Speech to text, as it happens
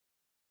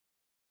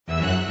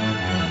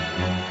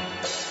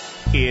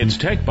It's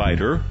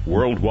TechBiter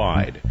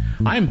Worldwide.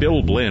 I'm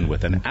Bill Blinn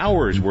with an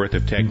hour's worth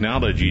of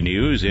technology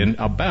news in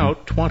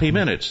about 20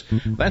 minutes.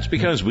 That's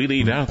because we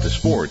leave out the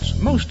sports,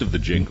 most of the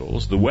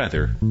jingles, the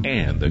weather,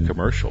 and the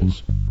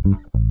commercials.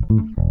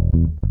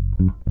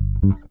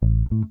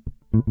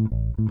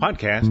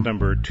 Podcast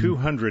number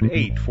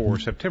 208 for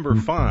September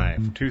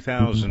 5,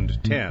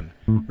 2010.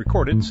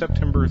 Recorded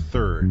September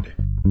 3rd.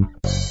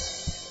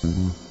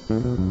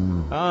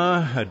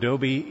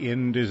 Adobe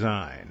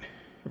InDesign.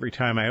 Every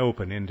time I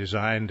open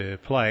InDesign to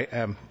play,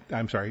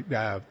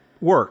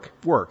 work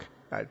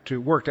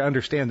to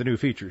understand the new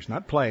features,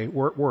 not play,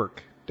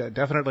 work,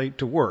 definitely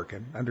to work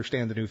and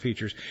understand the new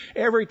features.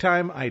 Every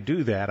time I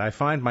do that, I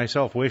find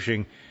myself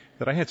wishing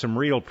that I had some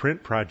real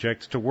print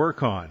projects to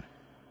work on.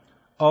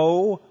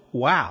 Oh,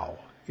 wow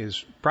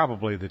is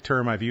probably the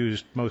term I've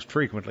used most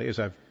frequently as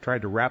I've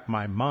tried to wrap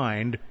my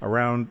mind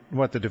around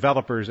what the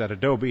developers at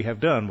Adobe have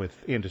done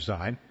with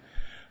InDesign.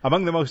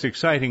 Among the most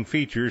exciting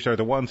features are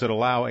the ones that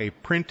allow a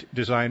print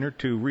designer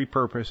to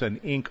repurpose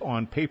an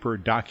ink-on-paper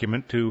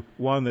document to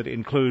one that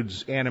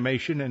includes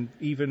animation and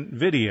even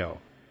video,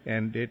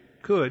 and it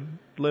could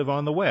live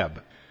on the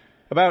web.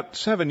 About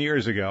 7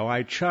 years ago,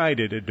 I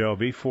chided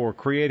Adobe for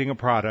creating a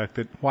product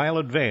that, while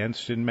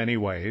advanced in many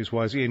ways,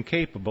 was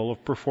incapable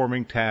of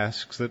performing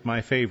tasks that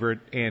my favorite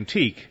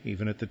antique,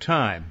 even at the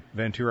time,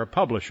 Ventura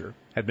Publisher,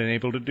 had been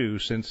able to do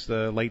since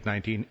the late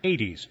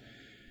 1980s.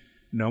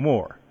 No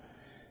more.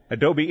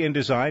 Adobe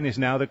InDesign is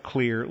now the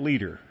clear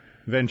leader.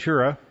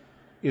 Ventura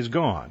is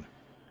gone.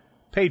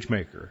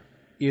 PageMaker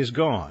is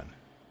gone.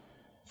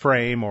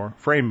 Frame or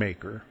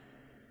FrameMaker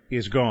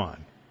is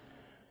gone.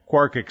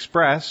 Quark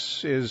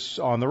Express is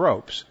on the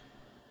ropes.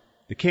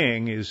 The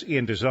king is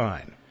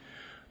InDesign.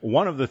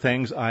 One of the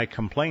things I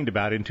complained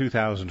about in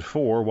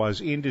 2004 was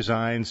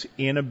InDesign's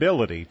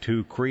inability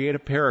to create a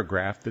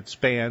paragraph that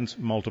spans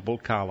multiple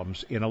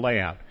columns in a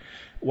layout.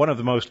 One of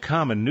the most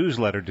common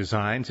newsletter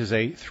designs is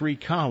a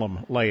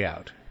 3-column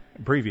layout.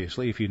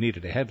 Previously, if you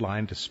needed a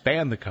headline to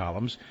span the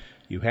columns,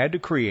 you had to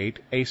create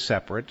a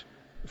separate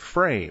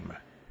frame.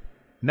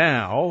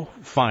 Now,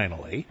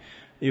 finally,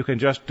 you can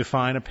just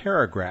define a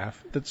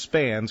paragraph that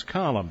spans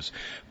columns.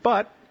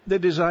 But the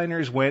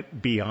designers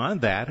went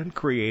beyond that and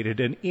created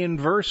an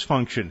inverse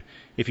function.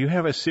 If you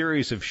have a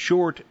series of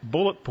short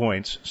bullet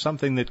points,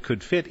 something that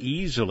could fit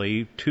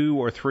easily 2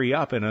 or 3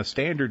 up in a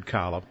standard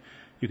column,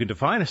 you can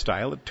define a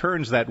style that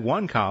turns that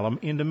one column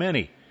into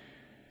many.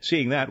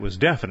 Seeing that was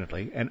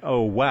definitely an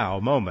oh wow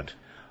moment.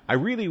 I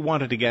really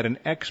wanted to get an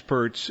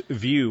expert's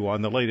view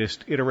on the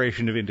latest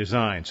iteration of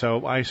InDesign,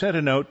 so I sent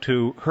a note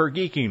to Her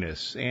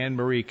Geekiness,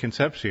 Anne-Marie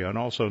Concepcion,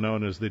 also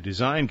known as the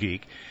Design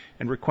Geek,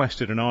 and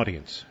requested an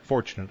audience.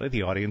 Fortunately,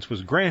 the audience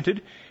was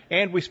granted,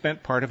 and we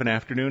spent part of an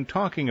afternoon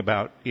talking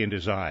about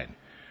InDesign.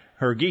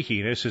 Her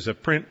Geekiness is a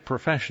print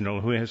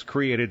professional who has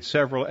created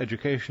several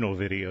educational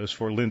videos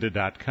for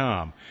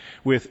lynda.com.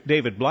 With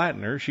David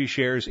Blattner, she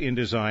shares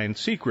InDesign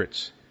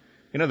secrets.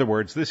 In other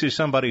words, this is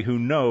somebody who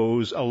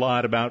knows a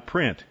lot about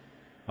print,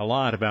 a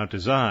lot about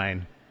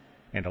design,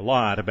 and a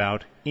lot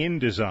about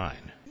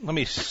InDesign. Let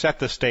me set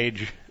the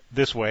stage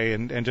this way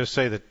and just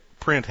say that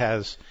print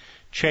has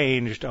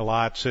changed a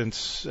lot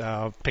since,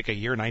 pick a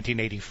year,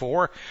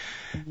 1984.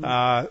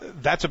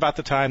 That's about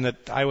the time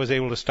that I was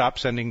able to stop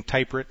sending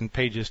typewritten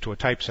pages to a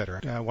typesetter.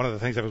 One of the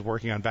things I was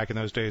working on back in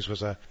those days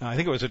was I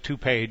think it was a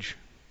 2-page,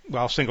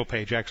 single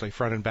page actually,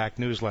 front and back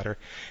newsletter.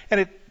 And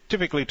it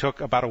typically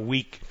took about a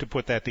week to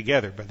put that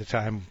together. By the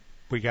time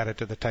we got it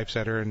to the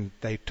typesetter and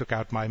they took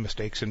out my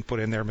mistakes and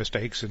put in their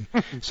mistakes and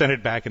sent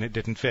it back and it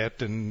didn't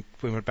fit, and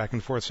we went back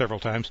and forth several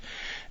times.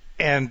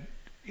 And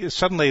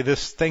suddenly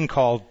this thing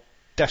called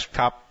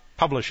desktop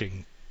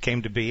publishing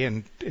came to be,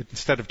 and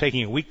instead of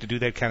taking a week to do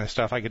that kind of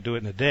stuff, I could do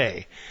it in a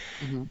day.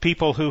 Mm-hmm.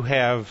 People who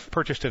have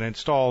purchased and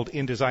installed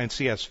InDesign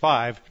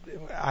CS5,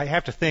 I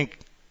have to think,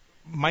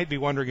 might be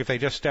wondering if they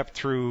just stepped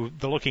through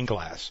the looking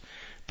glass.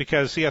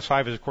 Because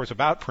CS5 is, of course,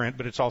 about print,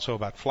 but it's also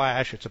about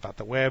Flash, it's about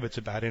the web, it's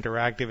about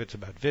interactive, it's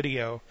about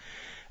video.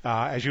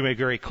 As you made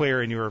very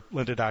clear in your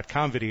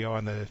lynda.com video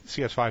on the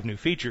CS5 new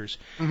features,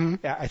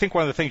 I think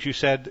one of the things you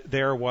said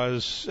there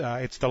was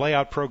it's the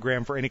layout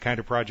program for any kind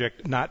of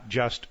project, not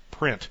just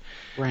print.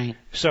 Right.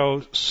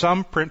 So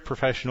some print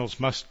professionals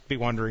must be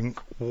wondering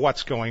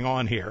what's going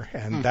on here,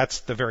 and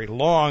that's the very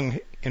long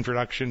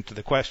introduction to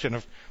the question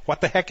of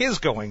what the heck is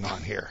going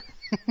on here.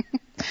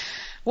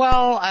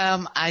 Well,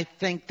 I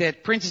think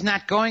that print is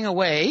not going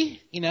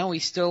away. You know, we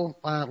still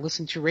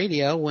listen to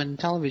radio when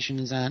television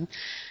is on.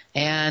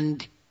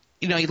 And,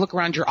 you know, you look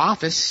around your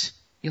office,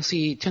 you'll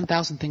see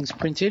 10,000 things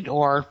printed,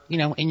 or, you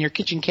know, in your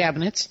kitchen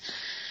cabinets,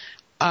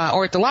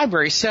 or at the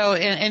library. So,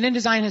 and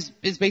InDesign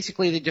is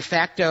basically the de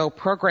facto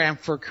program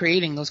for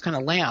creating those kind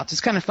of layouts.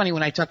 It's kind of funny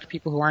when I talk to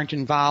people who aren't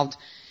involved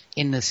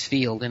in this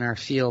field, in our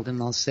field, and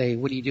they'll say,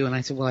 what do you do? And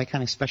I said, well, I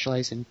kind of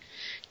specialize in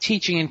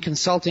teaching and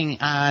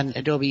consulting on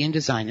Adobe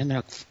InDesign. And they're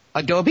like,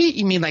 Adobe?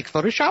 You mean like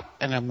Photoshop?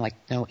 And I'm like,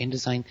 no,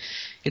 InDesign.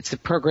 It's the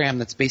program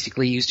that's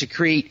basically used to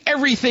create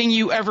everything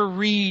you ever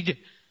read.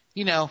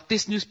 You know,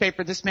 this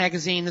newspaper, this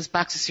magazine, this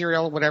box of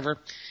cereal, whatever.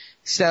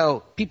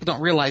 So people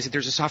don't realize that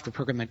there's a software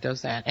program that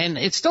does that. And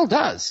it still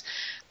does.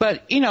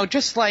 But,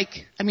 just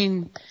like,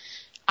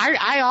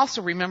 I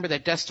also remember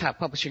that desktop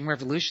publishing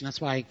revolution.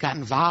 That's why I got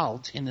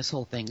involved in this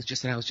whole thing. It's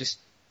just that I was just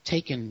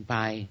taken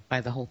by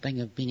the whole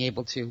thing of being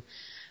able to,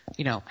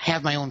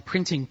 have my own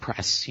printing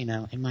press,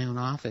 in my own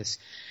office.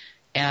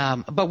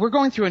 But we're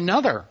going through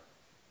another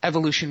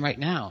evolution right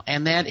now,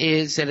 and that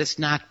is that it's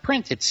not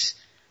print. It's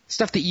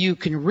stuff that you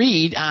can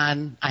read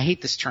on, I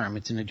hate this term,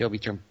 it's an Adobe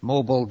term,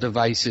 mobile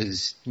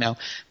devices,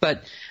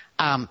 but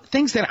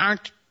things that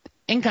aren't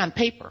ink on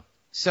paper.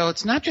 So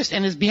it's not just,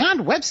 and it's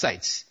beyond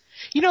websites.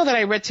 That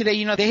I read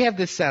today, they have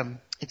this,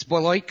 it's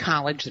Beloit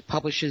College that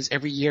publishes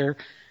every year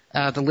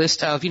the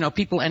list of,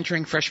 people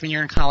entering freshman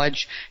year in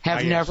college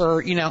have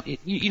never, you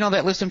know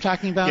that list I'm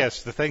talking about?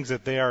 Yes, the things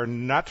that they are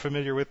not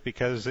familiar with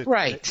because it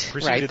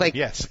preceded them,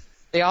 yes.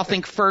 They all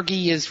think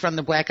Fergie is from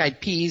the Black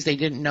Eyed Peas. They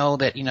didn't know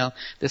that,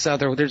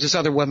 there's this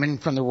other woman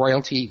from the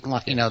royalty,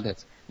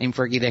 that's named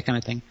Fergie, that kind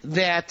of thing.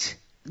 That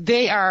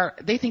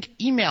they think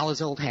email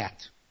is old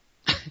hat.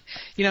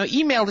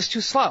 Email is too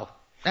slow.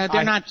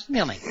 They're not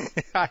emailing.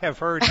 I have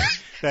heard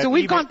that. So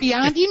we've gone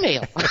beyond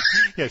email.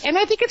 Yes. And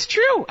I think it's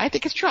true. I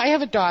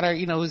have a daughter,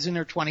 who's in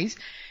her 20s.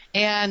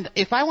 And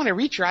if I want to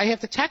reach her, I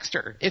have to text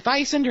her. If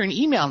I send her an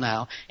email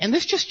now, and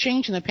this just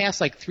changed in the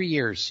past 3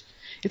 years.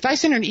 If I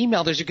send her an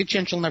email, there's a good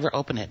chance she'll never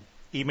open it.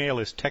 Email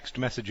is text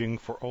messaging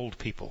for old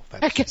people.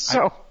 I guess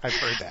so. I've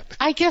heard that.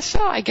 I guess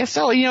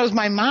so. As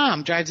my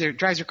mom drives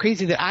her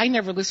crazy that I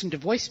never listen to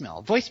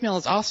voicemail. Voicemail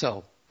is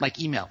also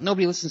like email.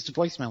 Nobody listens to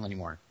voicemail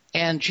anymore.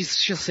 And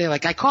she'll say,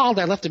 I called,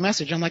 I left a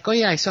message. I'm like, oh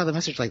yeah, I saw the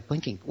message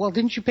blinking. Well,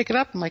 didn't you pick it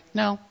up? I'm like,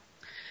 no.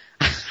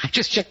 I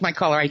just checked my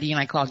caller ID and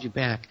I called you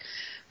back.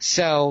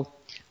 So,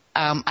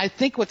 I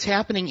think what's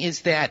happening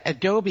is that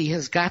Adobe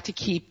has got to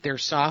keep their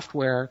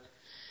software,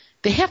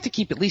 they have to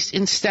keep at least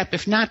in step,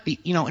 if not be,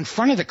 in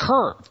front of the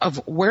curve of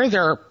where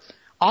their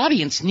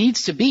audience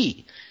needs to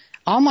be.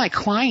 All my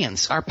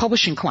clients are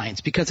publishing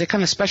clients because they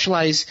kind of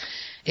specialize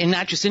in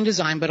not just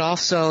InDesign, but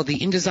also the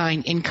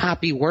InDesign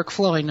in-copy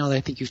workflow.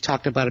 I think you've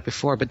talked about it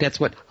before, but that's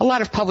what a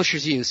lot of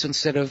publishers use. So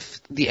instead of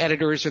the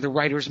editors or the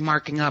writers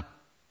marking up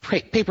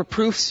paper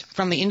proofs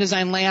from the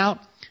InDesign layout,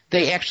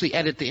 they actually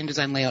edit the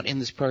InDesign layout in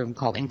this program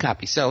called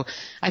InCopy. So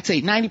I'd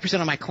say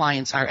 90% of my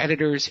clients are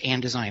editors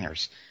and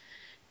designers.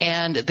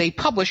 And they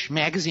publish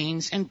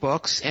magazines and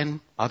books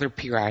and other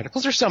peer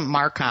articles, or some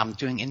Marcom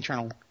doing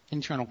internal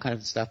kind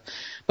of stuff.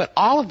 But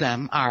all of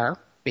them are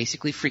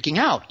basically freaking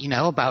out,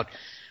 about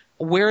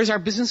where is our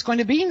business going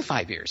to be in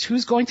 5 years?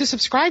 Who's going to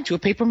subscribe to a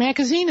paper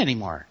magazine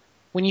anymore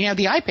when you have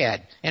the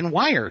iPad and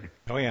Wired?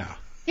 Oh, yeah.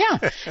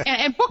 Yeah.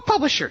 and book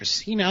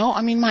publishers,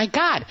 my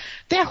God,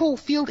 that whole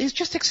field is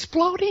just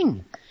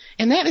exploding.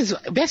 And that is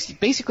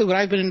basically what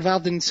I've been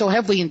involved in so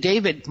heavily. And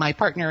David, my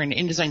partner in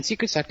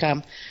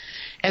InDesignSecrets.com,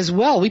 as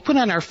well. We put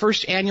on our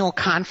first annual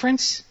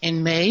conference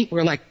in May.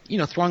 We're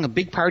throwing a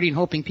big party and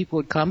hoping people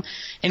would come.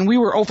 And we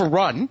were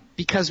overrun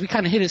because we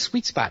kind of hit a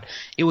sweet spot.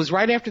 It was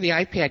right after the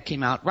iPad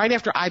came out, right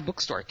after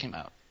iBookstore came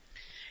out.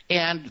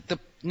 And the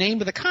name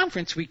of the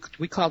conference, we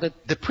called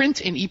it the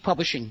Print and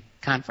E-Publishing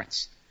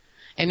Conference.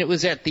 And it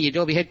was at the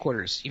Adobe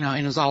headquarters, and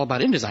it was all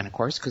about InDesign, of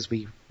course, because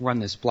we run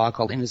this blog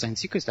called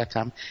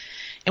InDesignSecrets.com.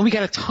 And we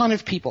got a ton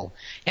of people.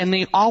 And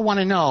they all want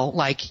to know,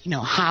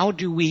 how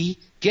do we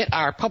get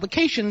our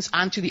publications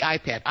onto the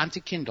iPad, onto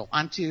Kindle,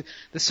 onto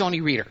the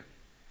Sony Reader,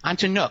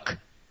 onto Nook?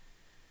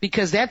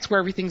 Because that's where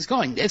everything's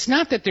going. It's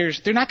not that they're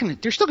still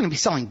going to be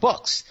selling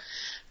books.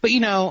 But,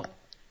 I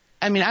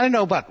don't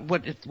know about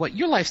what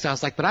your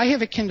lifestyle's like, but I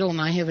have a Kindle and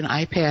I have an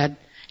iPad.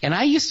 And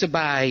I used to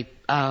buy,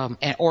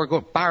 or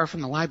go borrow from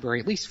the library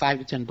at least 5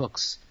 to 10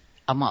 books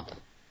a month.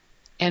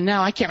 And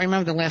now I can't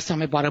remember the last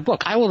time I bought a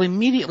book. I will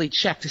immediately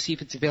check to see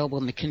if it's available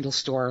in the Kindle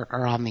store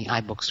or on the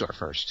iBookstore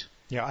first.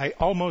 Yeah, I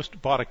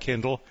almost bought a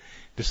Kindle,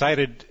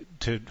 decided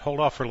to hold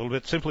off for a little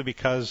bit simply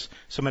because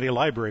so many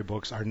library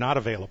books are not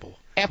available.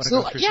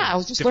 Absolutely. Yeah, I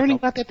was just learning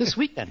about that this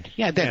weekend.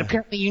 Yeah, that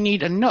apparently you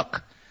need a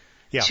Nook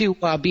to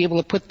be able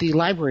to put the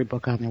library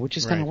book on there, which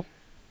is kind of.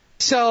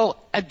 So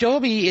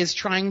Adobe is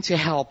trying to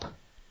help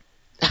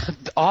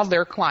all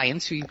their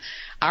clients who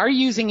are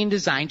using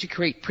InDesign to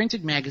create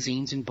printed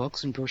magazines and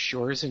books and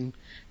brochures and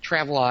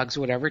travelogues or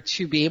whatever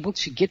to be able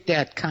to get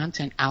that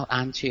content out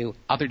onto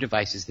other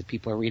devices that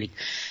people are reading.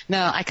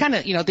 Now, I kind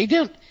of, they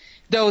don't,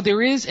 though there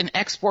is an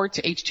export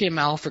to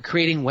HTML for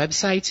creating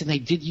websites, and they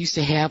did used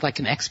to have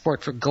an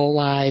export for Go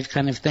Live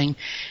kind of thing.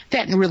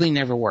 That really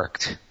never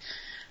worked.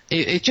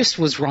 It just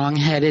was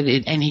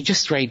wrong-headed, and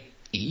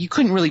you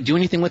couldn't really do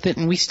anything with it,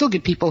 and we still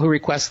get people who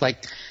request,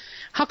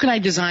 how can I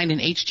design an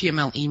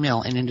HTML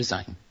email in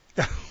InDesign?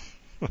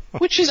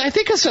 Which is, I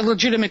think, is a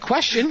legitimate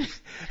question.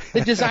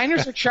 The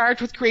designers are charged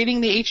with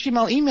creating the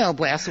HTML email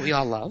blast that we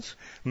all love,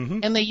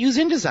 and they use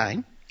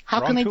InDesign.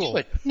 How can they do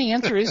it? And the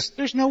answer is,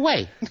 there's no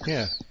way.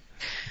 Yeah.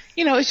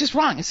 It's just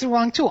wrong. It's the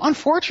wrong tool.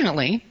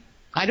 Unfortunately,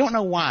 I don't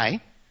know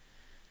why,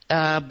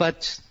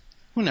 but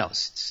who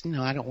knows?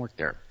 I don't work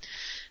there.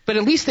 But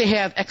at least they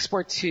have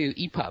export to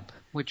EPUB.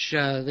 which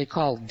they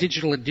call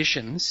digital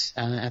editions,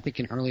 I think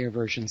in earlier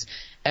versions.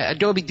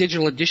 Adobe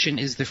Digital Edition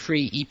is the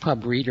free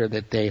EPUB reader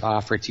that they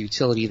offer. It's a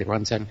utility that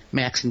runs on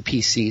Macs and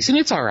PCs, and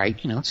it's all right.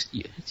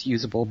 It's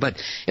usable,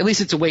 but at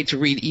least it's a way to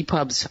read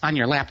EPUBs on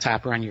your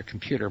laptop or on your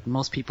computer.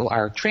 Most people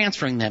are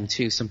transferring them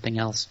to something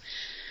else.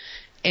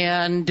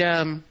 And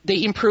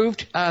they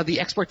improved the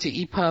export to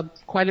EPUB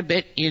quite a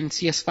bit in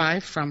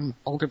CS5 from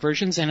older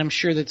versions, and I'm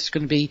sure that there's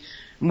going to be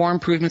more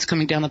improvements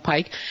coming down the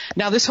pike.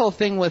 Now, this whole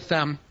thing with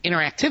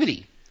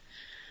interactivity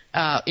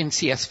in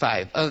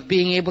CS5, of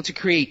being able to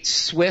create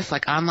SWIFT,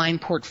 like online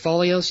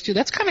portfolios too,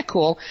 that's kind of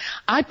cool.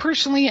 I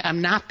personally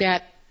am not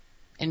that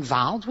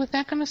involved with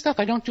that kind of stuff.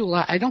 I don't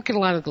get a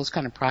lot of those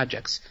kind of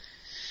projects.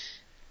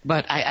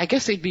 But I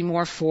guess they'd be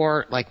more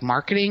for like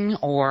marketing,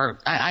 or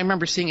I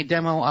remember seeing a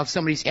demo of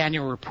somebody's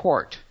annual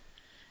report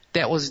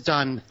that was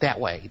done that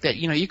way. That,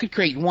 you could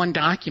create one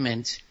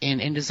document in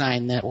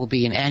InDesign that will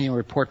be an annual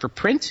report for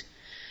print,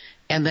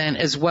 and then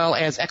as well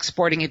as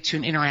exporting it to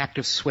an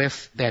interactive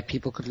SWIFT that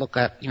people could look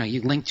up.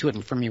 You link to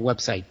it from your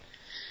website.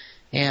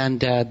 And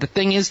the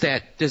thing is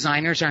that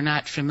designers are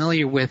not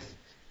familiar with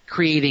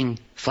creating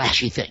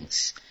flashy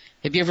things.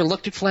 Have you ever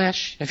looked at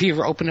Flash? Have you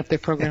ever opened up their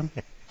program?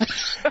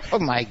 Oh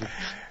my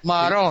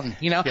Maron,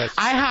 Yes.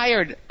 I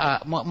hired,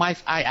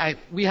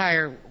 we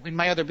hire, in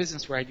my other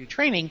business where I do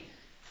training,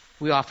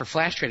 we offer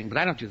Flash training, but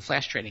I don't do the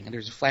Flash training. And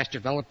there's a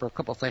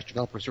couple of Flash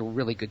developers who are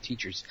really good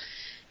teachers.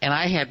 And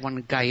I had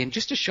one guy in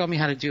just to show me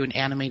how to do an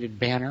animated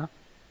banner,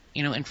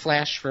 in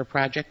Flash for a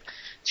project.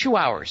 2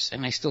 hours,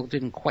 and I still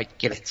didn't quite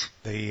get it.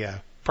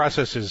 The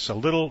process is a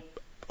little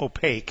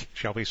opaque,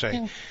 shall we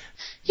say.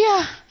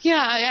 Yeah.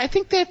 I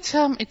think that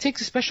it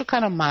takes a special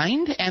kind of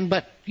mind,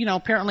 but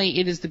apparently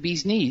it is the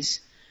bee's knees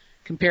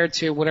compared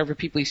to whatever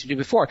people used to do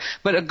before.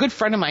 But a good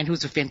friend of mine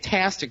who's a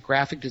fantastic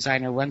graphic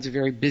designer, runs a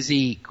very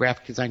busy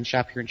graphic design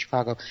shop here in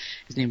Chicago.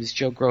 His name is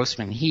Joe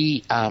Grossman.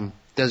 He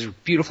does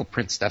beautiful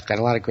print stuff, got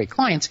a lot of great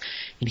clients,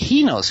 and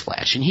he knows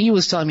Flash. And he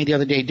was telling me the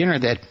other day at dinner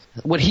that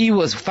what he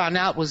found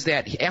out was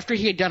that after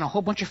he had done a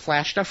whole bunch of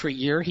Flash stuff for a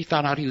year, he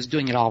found out he was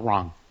doing it all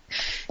wrong.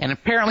 And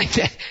apparently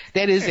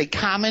that is a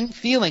common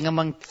feeling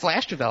among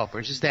Flash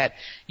developers, is that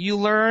you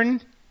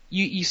learn,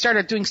 you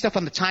start doing stuff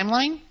on the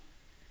timeline,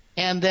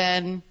 and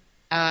then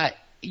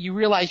you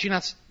realize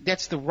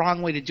that's the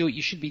wrong way to do it.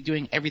 You should be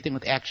doing everything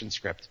with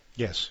ActionScript.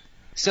 Yes.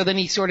 So then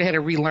he sort of had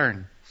to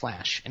relearn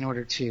Flash in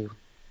order to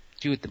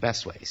do it the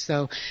best way.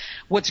 So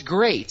what's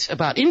great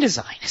about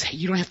InDesign is that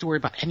you don't have to worry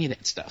about any of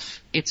that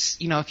stuff. It's,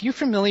 if you're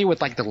familiar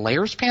with like the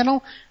layers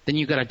panel, then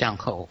you got it down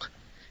cold.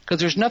 Because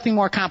there's nothing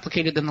more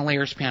complicated than the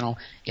layers panel,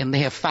 and they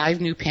have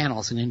 5 new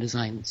panels in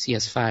InDesign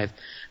CS5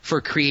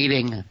 for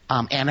creating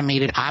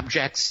animated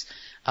objects,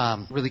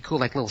 really cool,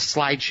 like little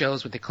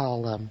slideshows, what they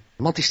call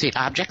multi-state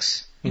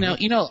objects.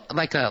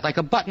 Like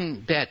a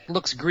button that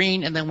looks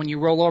green, and then when you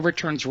roll over, it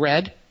turns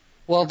red.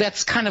 Well,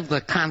 that's kind of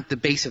the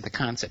base of the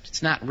concept.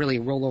 It's not really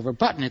a rollover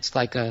button. It's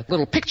like a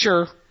little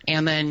picture,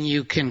 and then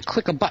you can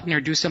click a button or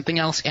do something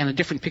else, and a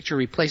different picture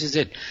replaces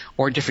it,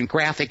 or a different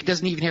graphic. It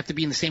doesn't even have to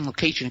be in the same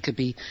location. It could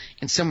be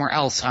in somewhere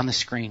else on the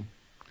screen.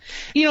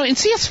 In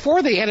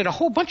CS4, they added a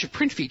whole bunch of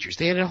print features.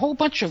 They added a whole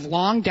bunch of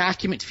long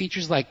document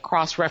features like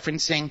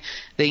cross-referencing.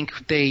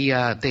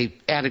 They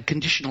added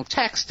conditional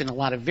text and a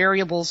lot of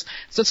variables.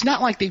 So it's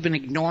not like they've been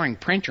ignoring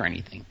print or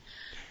anything.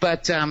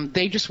 But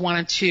they just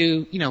wanted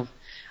to,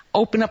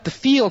 open up the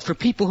field for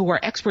people who are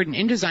expert in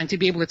InDesign to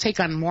be able to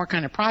take on more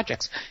kind of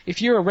projects.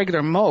 If you're a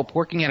regular mope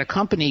working at a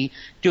company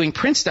doing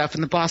print stuff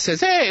and the boss says,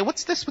 hey,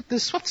 what's this with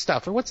this SWIFT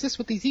stuff, or what's this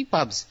with these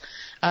EPUBs?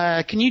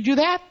 Can you do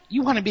that?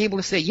 You want to be able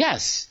to say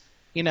yes,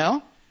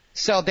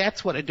 So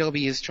that's what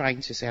Adobe is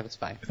trying to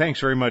satisfy. Thanks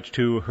very much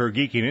to Her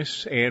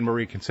Geekiness,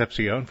 Anne-Marie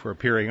Concepcion, for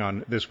appearing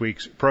on this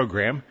week's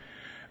program.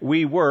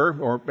 We were,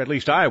 or at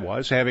least I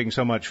was, having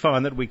so much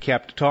fun that we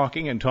kept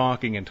talking and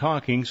talking and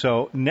talking.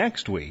 So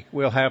next week,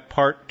 we'll have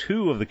part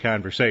 2 of the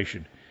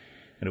conversation.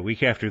 And a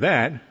week after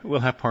that,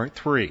 we'll have part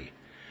 3.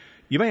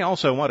 You may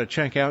also want to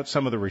check out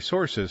some of the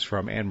resources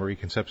from Anne-Marie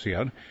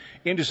Concepcion.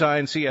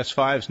 InDesign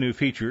CS5's new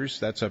features,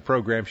 that's a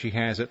program she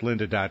has at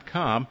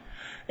lynda.com,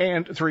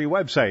 and 3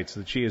 websites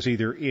that she is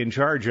either in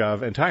charge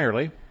of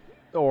entirely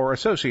or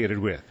associated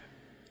with.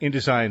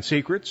 InDesign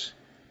Secrets,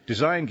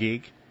 Design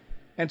Geek,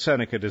 and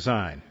Seneca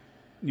Design.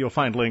 You'll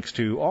find links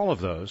to all of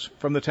those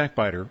from the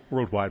TechBiter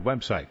worldwide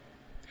website.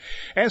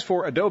 As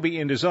for Adobe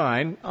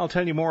InDesign, I'll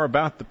tell you more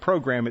about the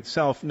program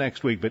itself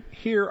next week, but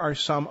here are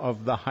some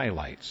of the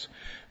highlights.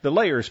 The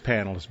Layers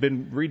panel has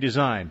been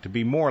redesigned to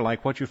be more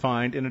like what you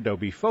find in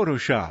Adobe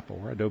Photoshop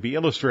or Adobe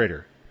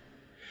Illustrator.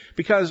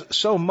 Because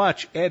so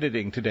much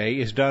editing today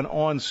is done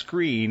on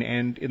screen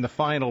and in the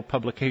final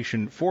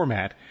publication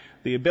format,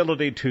 the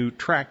ability to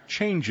track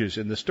changes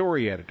in the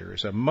story editor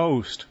is a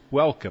most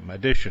welcome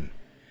addition.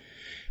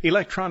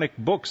 Electronic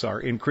books are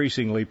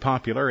increasingly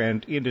popular,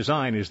 and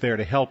InDesign is there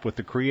to help with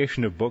the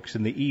creation of books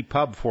in the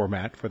EPUB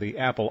format for the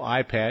Apple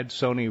iPad,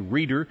 Sony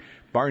Reader,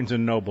 Barnes &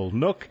 Noble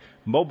Nook,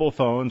 mobile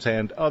phones,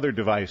 and other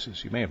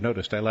devices. You may have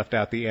noticed I left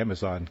out the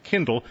Amazon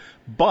Kindle,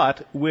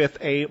 but with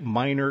a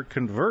minor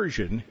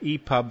conversion,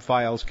 EPUB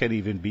files can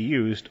even be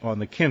used on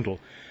the Kindle.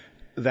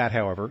 That,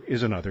 however,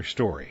 is another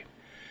story.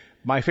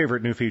 My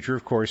favorite new feature,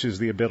 of course, is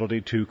the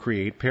ability to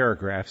create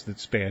paragraphs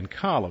that span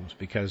columns,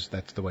 because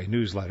that's the way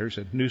newsletters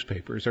and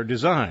newspapers are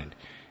designed.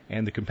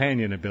 And the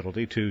companion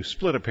ability to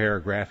split a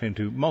paragraph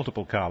into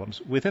multiple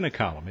columns within a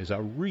column is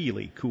a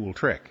really cool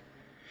trick.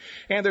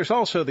 And there's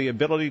also the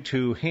ability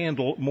to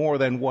handle more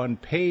than one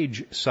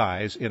page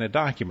size in a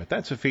document.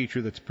 That's a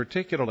feature that's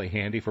particularly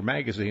handy for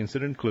magazines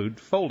that include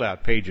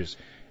fold-out pages,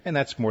 and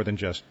that's more than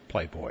just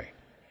Playboy.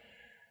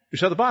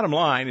 So the bottom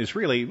line is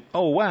really,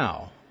 oh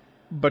wow,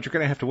 but you're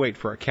going to have to wait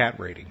for a cat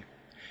rating.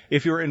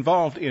 If you're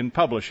involved in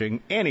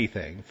publishing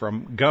anything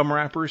from gum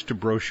wrappers to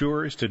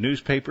brochures to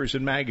newspapers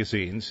and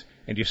magazines,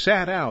 and you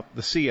sat out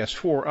the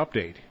CS4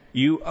 update,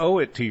 you owe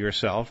it to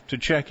yourself to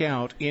check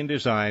out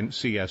InDesign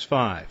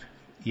CS5.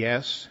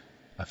 Yes,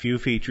 a few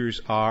features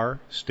are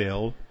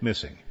still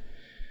missing.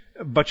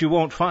 But you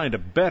won't find a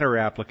better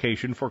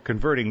application for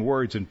converting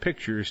words and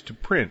pictures to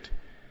print.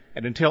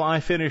 And until I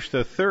finish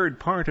the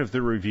third part of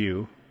the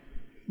review,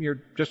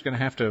 you're just going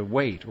to have to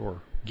wait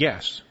or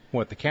guess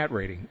what the cat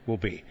rating will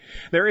be.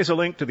 There is a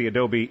link to the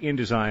Adobe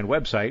InDesign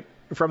website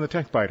from the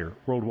TechBiter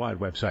worldwide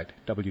website,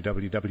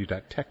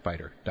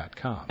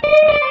 www.techbiter.com.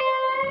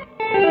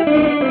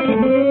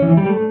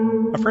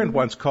 A friend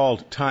once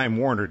called Time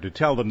Warner to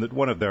tell them that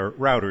one of their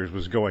routers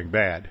was going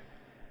bad.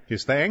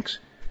 His thanks?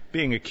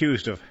 Being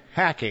accused of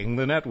hacking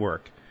the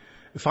network.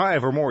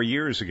 5 or more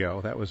years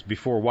ago, that was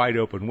before Wide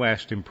Open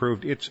West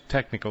improved its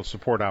technical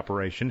support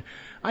operation,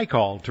 I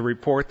called to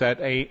report that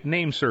a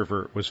name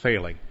server was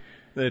failing.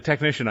 The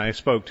technician I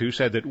spoke to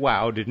said that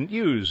WOW didn't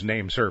use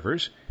name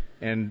servers,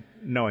 and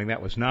knowing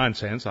that was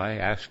nonsense, I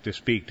asked to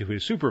speak to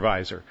his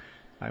supervisor.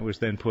 I was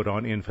then put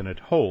on infinite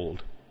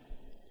hold.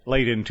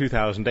 Late in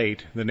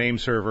 2008, the name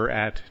server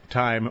at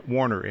Time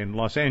Warner in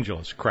Los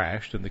Angeles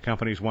crashed, and the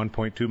company's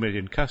 1.2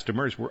 million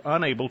customers were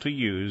unable to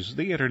use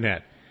the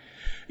Internet.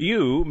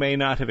 You may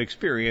not have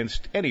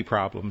experienced any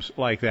problems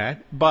like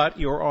that, but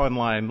your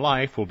online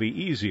life will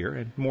be easier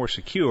and more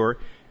secure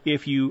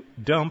if you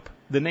dump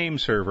the name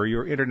server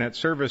your Internet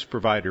service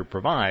provider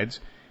provides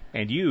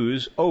and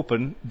use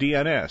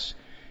OpenDNS.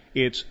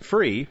 It's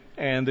free,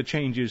 and the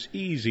change is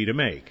easy to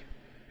make.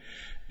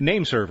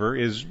 Nameserver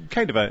is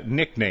kind of a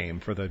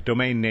nickname for the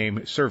domain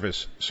name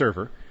service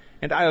server,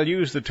 and I'll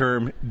use the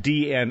term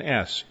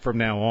DNS from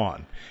now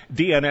on.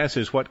 DNS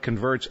is what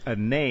converts a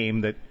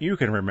name that you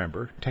can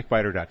remember,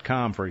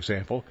 techbiter.com for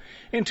example,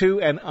 into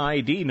an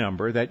ID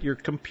number that your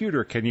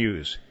computer can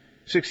use,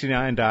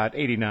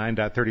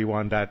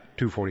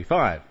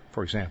 69.89.31.245,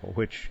 for example,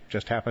 which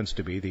just happens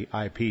to be the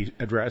IP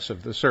address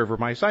of the server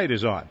my site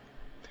is on.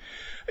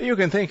 You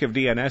can think of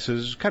DNS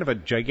as kind of a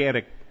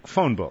gigantic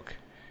phone book.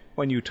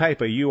 When you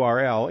type a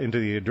URL into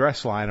the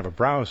address line of a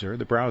browser,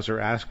 the browser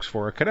asks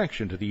for a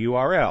connection to the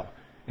URL,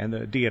 and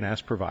the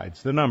DNS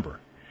provides the number.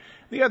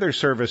 The other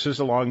services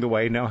along the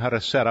way know how to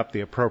set up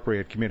the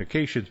appropriate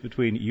communications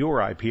between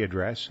your IP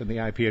address and the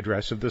IP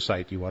address of the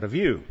site you want to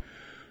view.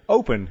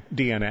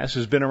 OpenDNS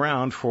has been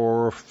around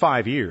for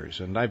 5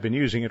 years, and I've been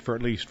using it for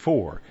at least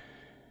 4.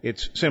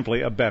 It's simply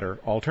a better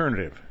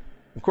alternative.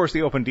 Of course,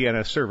 the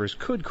OpenDNS servers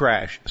could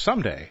crash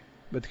someday,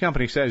 but the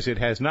company says it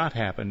has not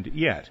happened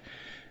yet.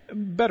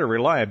 Better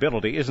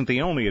reliability isn't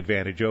the only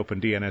advantage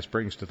OpenDNS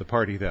brings to the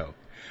party, though.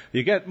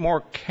 You get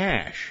more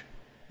cache.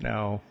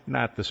 No,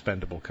 not the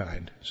spendable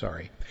kind.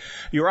 Sorry.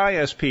 Your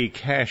ISP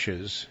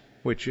caches,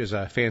 which is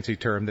a fancy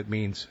term that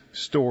means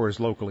stores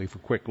locally for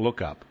quick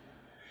lookup,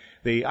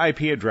 the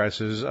IP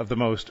addresses of the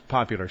most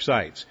popular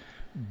sites.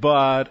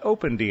 But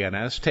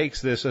OpenDNS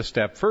takes this a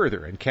step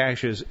further and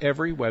caches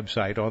every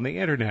website on the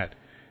Internet.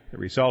 The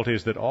result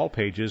is that all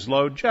pages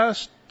load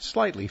just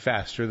slightly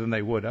faster than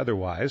they would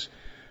otherwise.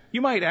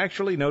 You might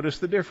actually notice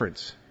the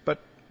difference,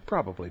 but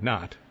probably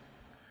not.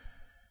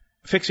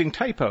 Fixing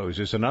typos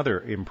is another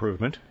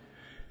improvement.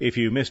 If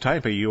you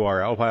mistype a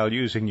URL while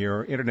using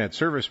your Internet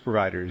service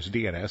provider's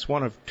DNS,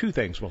 one of two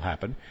things will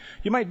happen.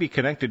 You might be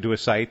connected to a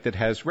site that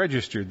has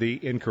registered the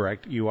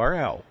incorrect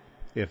URL.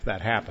 If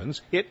that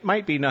happens, it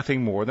might be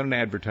nothing more than an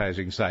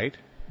advertising site,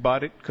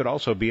 but it could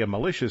also be a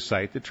malicious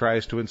site that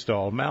tries to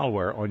install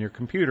malware on your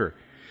computer.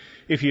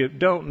 If you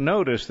don't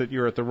notice that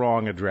you're at the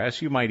wrong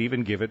address, you might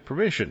even give it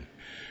permission.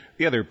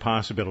 The other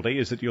possibility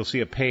is that you'll see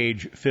a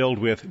page filled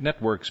with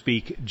network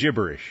speak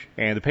gibberish,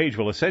 and the page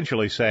will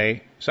essentially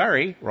say,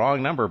 "Sorry,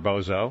 wrong number,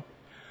 bozo."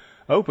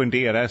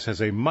 OpenDNS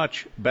has a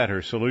much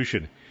better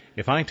solution.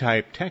 If I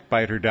type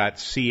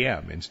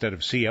techbiter.cm instead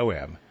of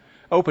com,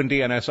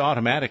 OpenDNS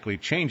automatically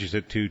changes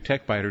it to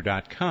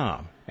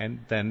techbiter.com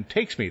and then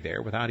takes me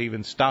there without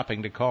even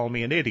stopping to call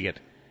me an idiot.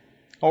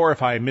 Or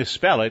if I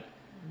misspell it,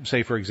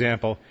 say for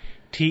example,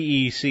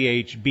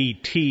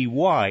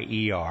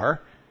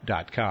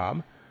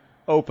 techbtyer.com,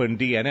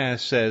 OpenDNS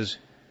says,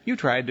 You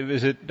tried to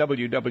visit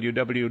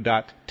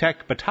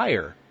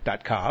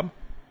www.techbitire.com,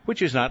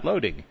 which is not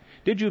loading.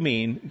 Did you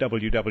mean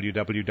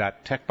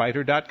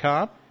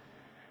www.techbiter.com?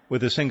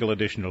 With a single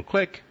additional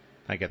click,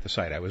 I get the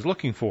site I was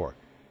looking for.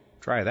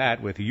 Try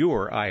that with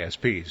your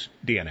ISP's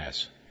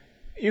DNS.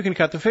 You can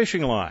cut the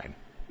phishing line.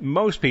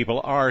 Most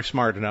people are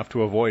smart enough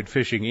to avoid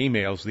phishing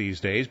emails these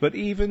days, but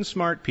even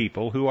smart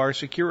people who are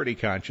security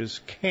conscious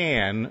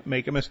can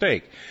make a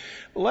mistake.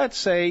 Let's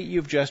say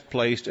you've just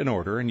placed an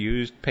order and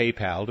used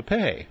PayPal to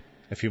pay.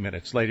 A few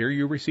minutes later,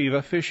 you receive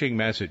a phishing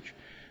message.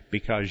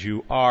 Because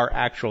you are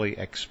actually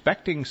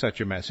expecting such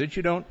a message,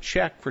 you don't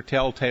check for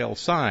telltale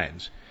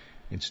signs.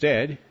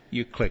 Instead,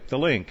 you click the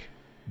link.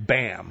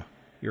 Bam!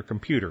 Your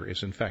computer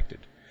is infected.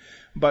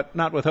 But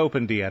not with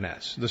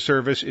OpenDNS. The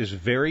service is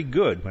very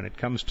good when it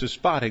comes to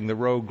spotting the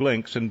rogue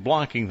links and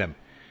blocking them.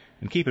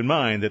 And keep in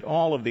mind that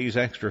all of these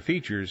extra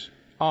features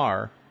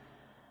are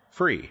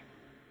free.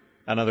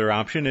 Another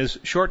option is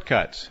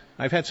shortcuts.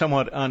 I've had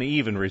somewhat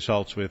uneven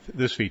results with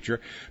this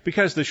feature.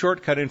 Because the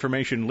shortcut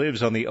information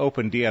lives on the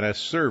OpenDNS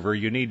server,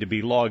 you need to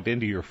be logged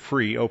into your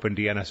free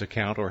OpenDNS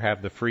account or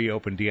have the free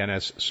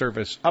OpenDNS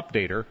service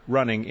updater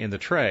running in the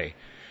tray.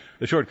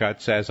 The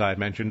shortcuts, as I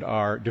mentioned,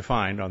 are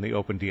defined on the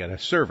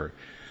OpenDNS server.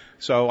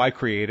 So I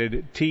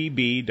created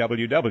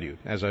TBWW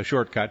as a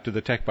shortcut to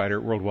the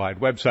TechBiter Worldwide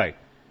website.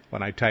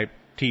 When I typed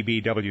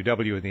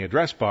TBWW in the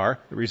address bar,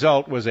 the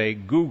result was a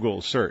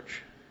Google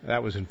search.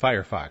 That was in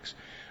Firefox.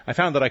 I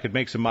found that I could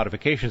make some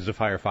modifications to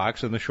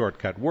Firefox and the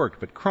shortcut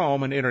worked, but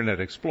Chrome and Internet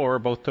Explorer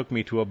both took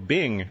me to a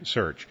Bing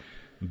search.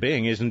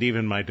 Bing isn't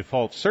even my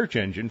default search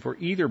engine for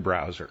either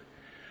browser.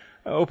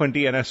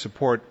 OpenDNS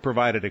support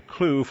provided a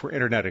clue for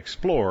Internet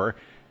Explorer,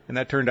 and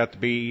that turned out to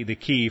be the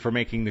key for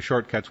making the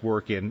shortcuts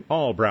work in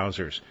all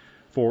browsers.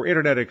 For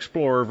Internet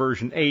Explorer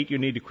version 8, you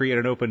need to create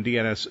an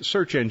OpenDNS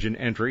search engine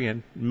entry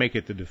and make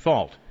it the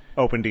default.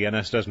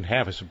 OpenDNS doesn't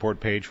have a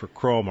support page for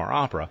Chrome or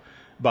Opera,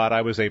 but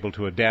I was able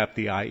to adapt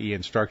the IE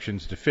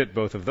instructions to fit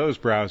both of those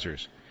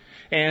browsers.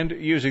 And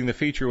using the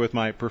feature with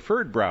my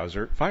preferred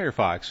browser,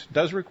 Firefox,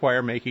 does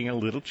require making a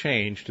little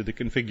change to the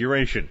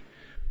configuration.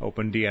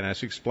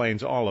 OpenDNS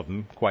explains all of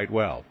them quite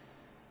well.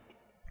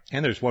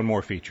 And there's one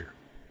more feature,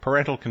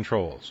 parental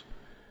controls.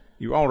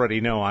 You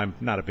already know I'm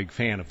not a big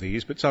fan of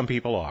these, but some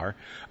people are.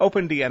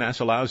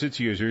 OpenDNS allows its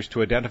users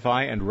to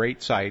identify and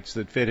rate sites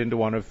that fit into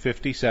one of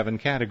 57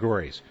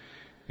 categories.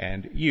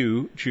 And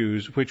you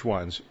choose which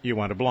ones you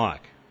want to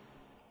block.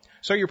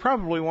 So you're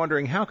probably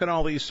wondering, how can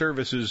all these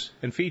services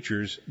and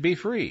features be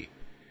free?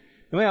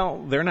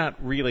 Well, they're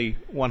not really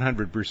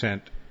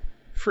 100%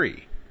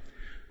 free.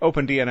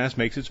 OpenDNS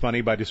makes its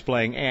money by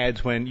displaying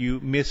ads when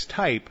you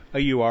mistype a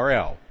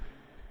URL.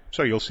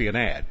 So you'll see an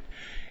ad.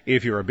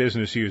 If you're a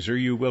business user,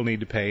 you will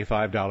need to pay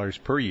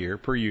 $5 per year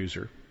per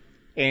user.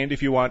 And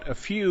if you want a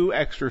few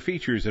extra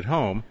features at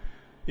home,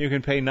 you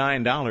can pay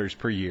 $9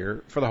 per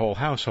year for the whole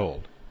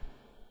household.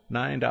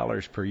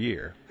 $9 per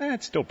year.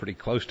 That's still pretty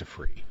close to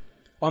free.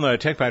 On the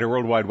TechBiter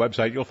Worldwide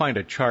website, you'll find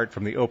a chart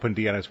from the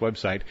OpenDNS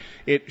website.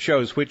 It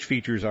shows which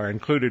features are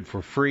included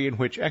for free and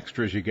which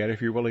extras you get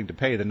if you're willing to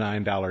pay the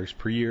 $9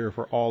 per year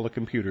for all the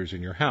computers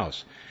in your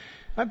house.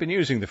 I've been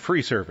using the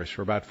free service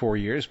for about 4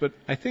 years, but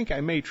I think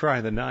I may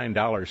try the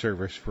 $9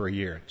 service for a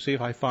year, see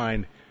if I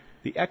find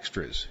the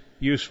extras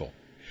useful.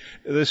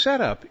 The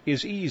setup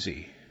is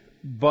easy,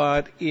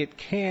 but it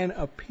can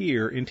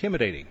appear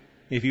intimidating.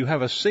 If you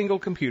have a single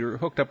computer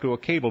hooked up to a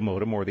cable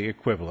modem or the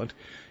equivalent,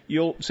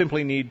 you'll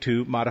simply need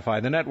to modify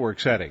the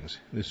network settings.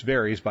 This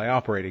varies by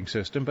operating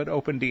system, but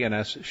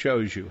OpenDNS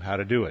shows you how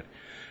to do it.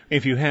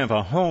 If you have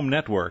a home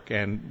network,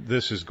 and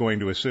this is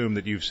going to assume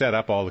that you've set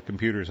up all the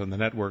computers on the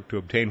network to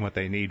obtain what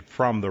they need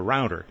from the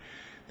router,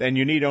 then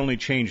you need only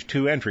change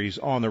 2 entries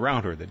on the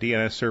router. The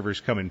DNS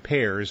servers come in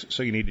pairs,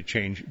 so you need to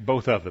change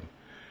both of them.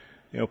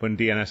 The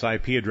OpenDNS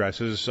IP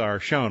addresses are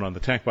shown on the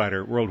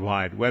TechBiter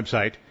Worldwide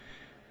website.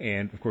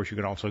 And, of course, you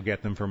can also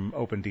get them from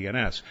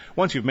OpenDNS.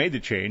 Once you've made the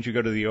change, you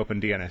go to the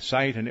OpenDNS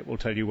site, and it will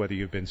tell you whether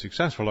you've been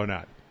successful or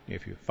not.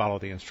 If you follow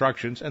the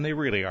instructions, and they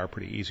really are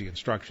pretty easy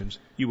instructions,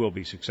 you will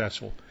be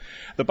successful.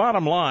 The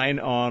bottom line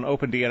on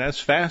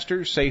OpenDNS,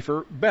 faster,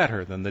 safer,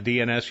 better than the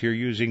DNS you're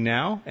using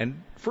now,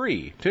 and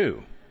free,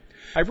 too.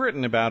 I've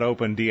written about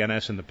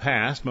OpenDNS in the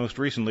past, most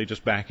recently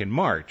just back in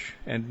March,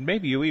 and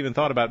maybe you even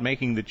thought about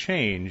making the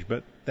change,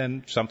 but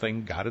then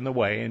something got in the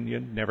way and you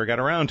never got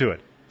around to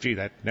it. Gee,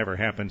 that never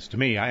happens to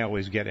me. I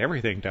always get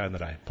everything done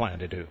that I plan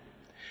to do.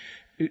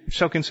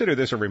 So consider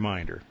this a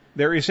reminder.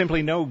 There is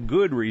simply no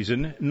good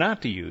reason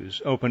not to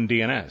use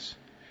OpenDNS.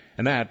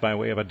 And that, by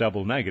way of a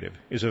double negative,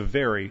 is a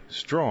very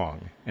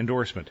strong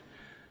endorsement.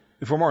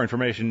 For more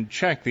information,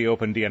 check the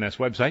OpenDNS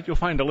website. You'll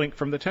find a link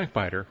from the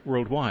TechBiter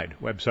Worldwide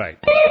website.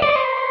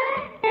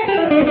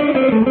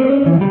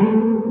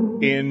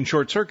 In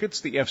short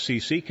circuits, the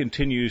FCC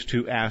continues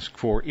to ask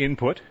for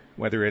input.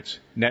 Whether it's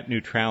net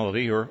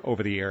neutrality or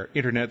over-the-air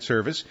Internet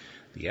service,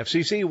 the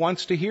FCC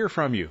wants to hear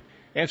from you.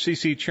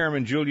 FCC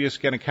Chairman Julius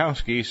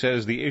Genachowski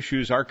says the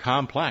issues are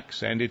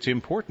complex and it's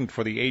important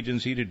for the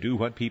agency to do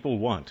what people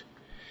want.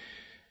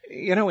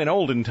 You know, in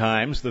olden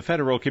times, the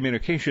Federal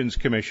Communications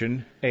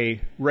Commission,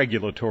 a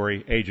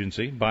regulatory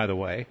agency, by the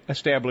way,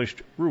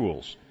 established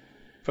rules.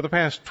 For the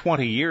past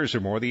 20 years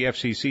or more, the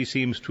FCC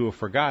seems to have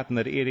forgotten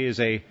that it is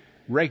a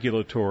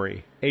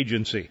regulatory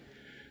agency.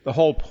 The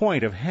whole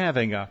point of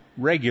having a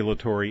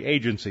regulatory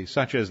agency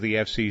such as the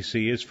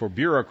FCC is for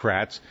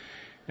bureaucrats,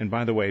 and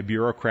by the way,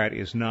 bureaucrat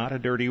is not a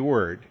dirty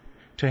word,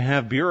 to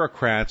have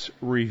bureaucrats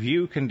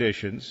review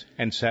conditions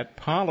and set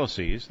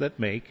policies that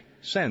make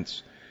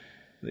sense.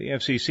 The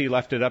FCC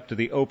left it up to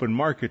the open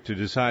market to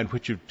decide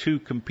which of two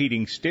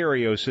competing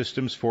stereo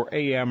systems for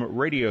AM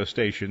radio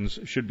stations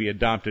should be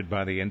adopted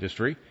by the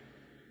industry.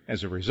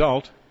 As a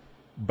result,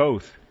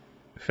 both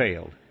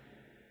failed.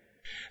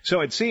 So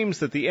it seems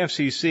that the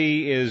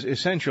FCC is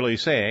essentially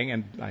saying,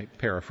 and I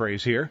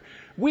paraphrase here,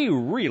 we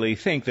really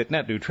think that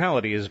net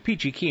neutrality is a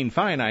peachy keen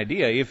fine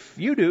idea if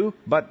you do,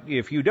 but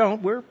if you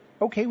don't, we're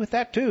okay with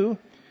that too.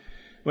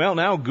 Well,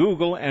 now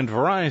Google and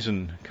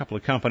Verizon, a couple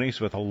of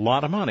companies with a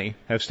lot of money,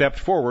 have stepped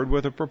forward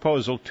with a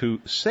proposal to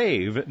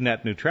save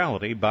net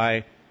neutrality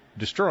by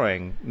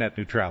destroying net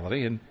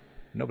neutrality, and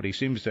nobody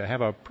seems to have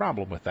a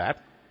problem with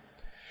that.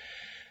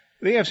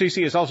 The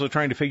FCC is also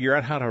trying to figure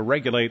out how to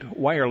regulate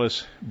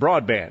wireless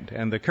broadband,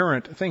 and the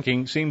current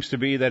thinking seems to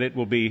be that it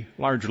will be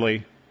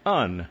largely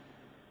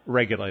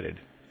unregulated.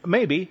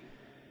 Maybe.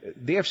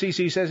 The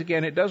FCC says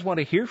again it does want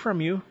to hear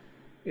from you.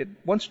 It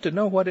wants to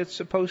know what it's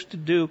supposed to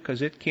do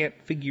because it can't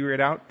figure it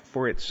out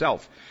for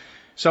itself.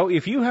 So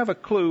if you have a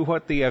clue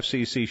what the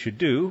FCC should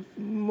do,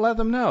 let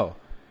them know.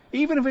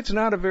 Even if it's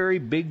not a very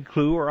big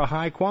clue or a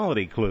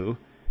high-quality clue,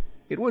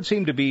 it would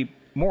seem to be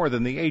more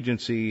than the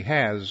agency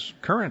has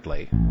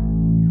currently.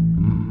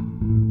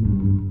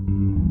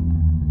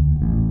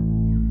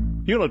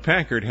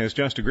 Hewlett-Packard has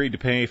just agreed to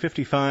pay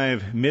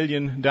 $55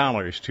 million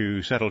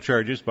to settle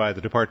charges by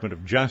the Department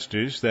of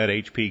Justice that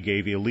HP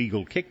gave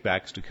illegal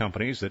kickbacks to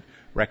companies that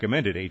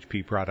recommended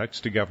HP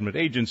products to government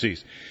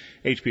agencies.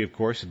 HP, of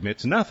course,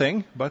 admits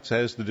nothing, but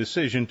says the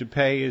decision to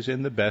pay is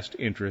in the best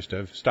interest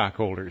of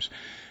stockholders.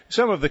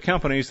 Some of the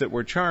companies that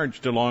were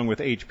charged along with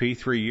HP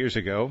 3 years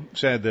ago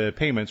said the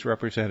payments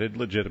represented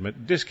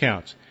legitimate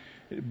discounts.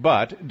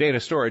 But data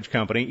storage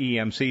company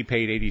EMC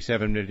paid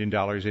 $87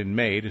 million in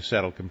May to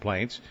settle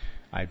complaints.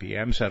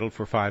 IBM settled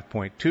for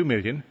 $5.2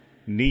 million.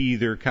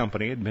 Neither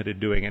company admitted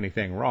doing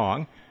anything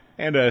wrong.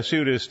 And a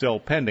suit is still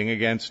pending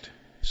against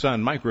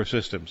Sun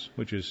Microsystems,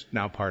 which is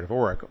now part of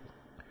Oracle.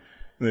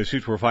 The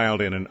suits were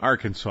filed in an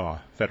Arkansas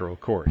federal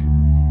court.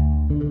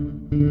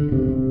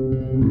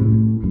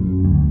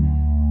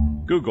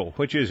 Google,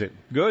 which is it?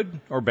 Good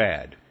or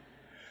bad?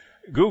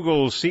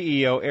 Google's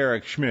CEO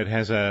Eric Schmidt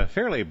has a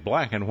fairly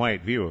black and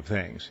white view of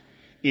things.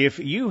 If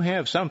you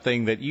have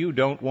something that you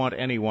don't want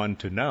anyone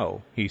to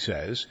know, he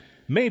says,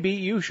 maybe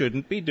you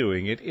shouldn't be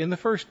doing it in the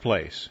first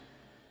place.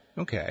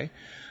 Okay.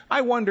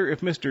 I wonder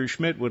if Mr.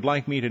 Schmidt would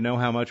like me to know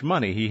how much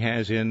money he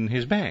has in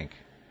his bank,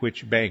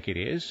 which bank it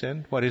is,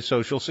 and what his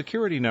social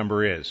security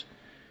number is,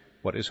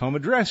 what his home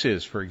address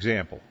is, for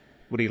example.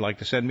 Would he like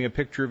to send me a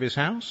picture of his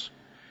house?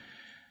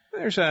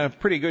 There's a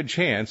pretty good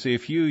chance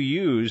if you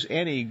use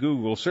any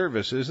Google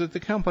services that the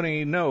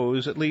company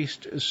knows at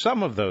least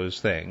some of those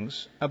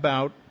things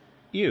about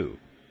you.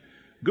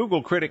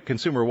 Google critic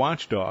Consumer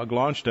Watchdog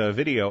launched a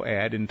video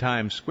ad in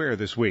Times Square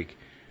this week.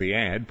 The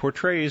ad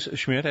portrays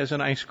Schmidt as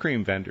an ice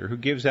cream vendor who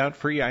gives out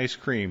free ice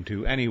cream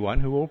to anyone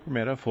who will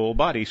permit a full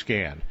body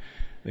scan.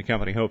 The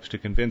company hopes to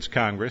convince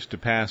Congress to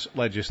pass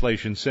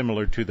legislation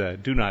similar to the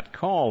Do Not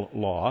Call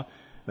law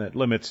that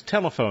limits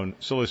telephone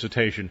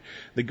solicitation.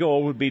 The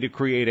goal would be to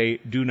create a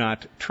do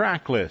not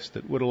track list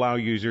that would allow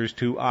users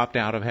to opt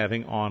out of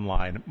having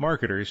online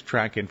marketers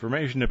track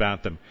information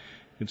about them.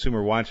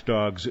 Consumer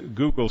Watchdog's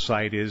Google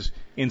site is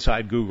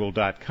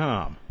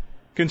InsideGoogle.com.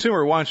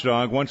 Consumer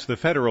Watchdog wants the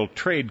Federal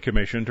Trade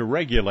Commission to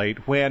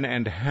regulate when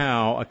and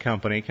how a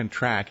company can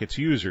track its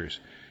users.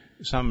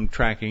 Some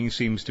tracking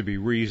seems to be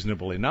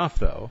reasonable enough,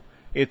 though.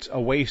 It's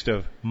a waste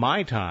of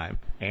my time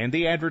and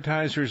the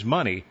advertiser's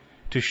money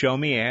to show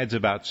me ads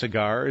about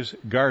cigars,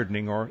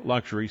 gardening, or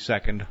luxury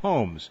second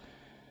homes.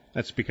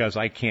 That's because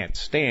I can't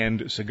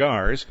stand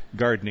cigars,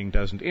 gardening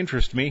doesn't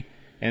interest me,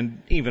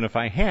 and even if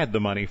I had the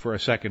money for a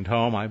second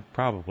home, I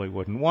probably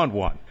wouldn't want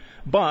one.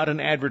 But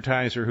an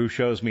advertiser who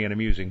shows me an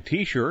amusing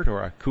T-shirt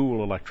or a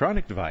cool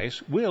electronic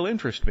device will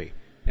interest me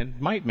and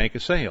might make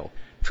a sale.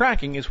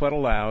 Tracking is what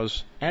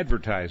allows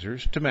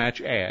advertisers to match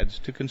ads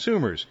to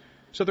consumers,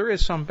 so there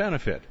is some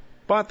benefit.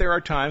 But there are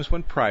times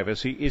when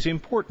privacy is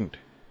important.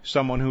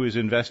 Someone who is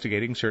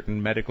investigating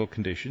certain medical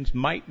conditions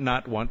might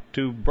not want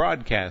to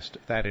broadcast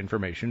that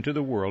information to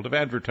the world of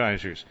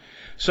advertisers.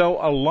 So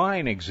a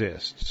line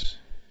exists,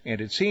 and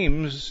it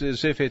seems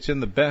as if it's in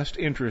the best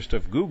interest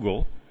of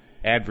Google,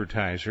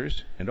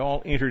 advertisers, and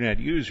all Internet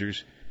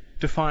users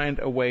to find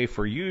a way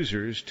for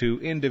users to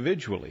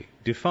individually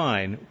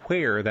define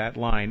where that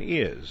line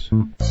is.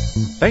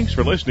 Thanks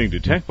for listening to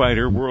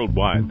TechBiter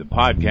Worldwide, the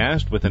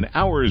podcast with an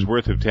hour's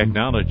worth of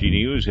technology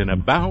news in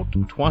about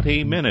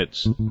 20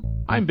 minutes.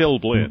 I'm Bill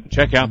Blinn.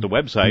 Check out the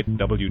website,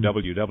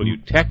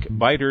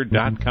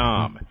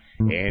 www.techbiter.com.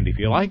 And if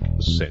you like,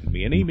 send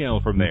me an email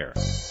from there.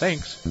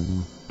 Thanks.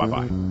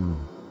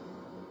 Bye-bye.